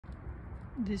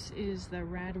This is the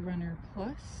Rad Runner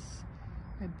Plus.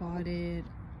 I bought it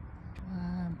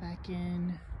back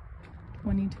in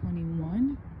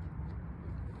 2021.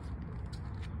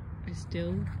 I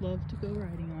still love to go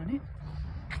riding on it.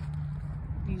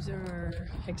 These are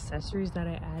accessories that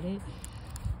I added.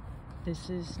 This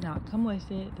is not come with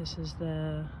it. This is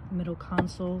the middle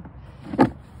console.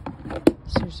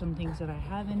 These are some things that I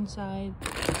have inside.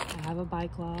 I have a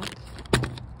bike lock.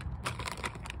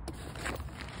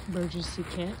 Emergency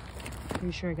kit.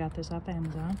 Pretty sure I got this off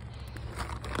Amazon.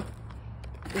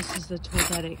 This is the tool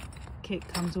that kit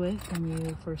comes with when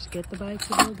you first get the bike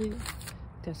to build it.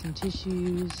 Got some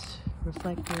tissues,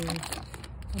 reflector,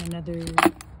 and another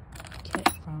kit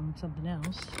from something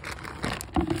else.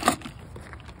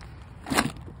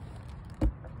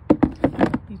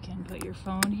 You can put your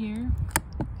phone here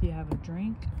if you have a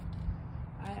drink.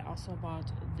 I also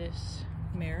bought this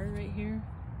mirror right here.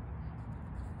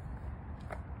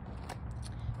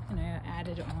 And I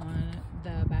added on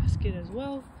the basket as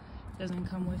well. Doesn't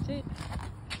come with it.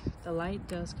 The light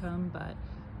does come, but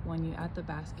when you add the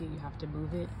basket, you have to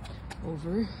move it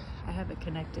over. I have it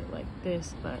connected like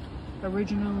this, but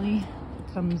originally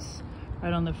it comes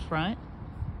right on the front.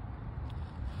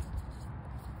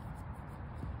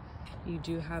 You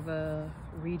do have a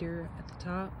reader at the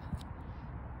top,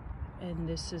 and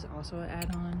this is also an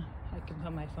add-on. I can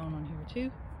put my phone on here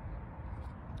too.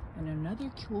 And another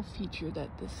cool feature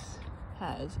that this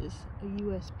has is a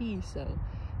USB, so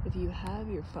if you have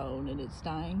your phone and it's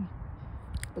dying,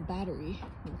 the battery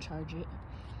will charge it.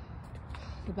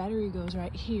 The battery goes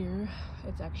right here.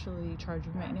 It's actually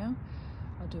charging right now.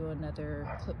 I'll do another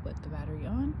clip with the battery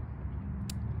on.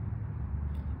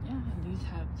 Yeah, and these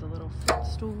have the little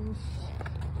footstools,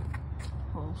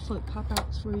 little foot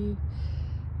pop-outs for you.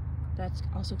 That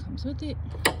also comes with it.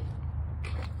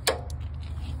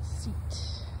 Seat.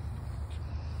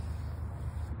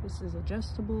 This is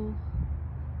adjustable.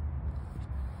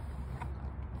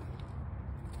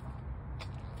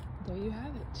 There you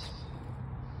have it.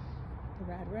 The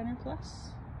Rad Runner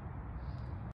Plus.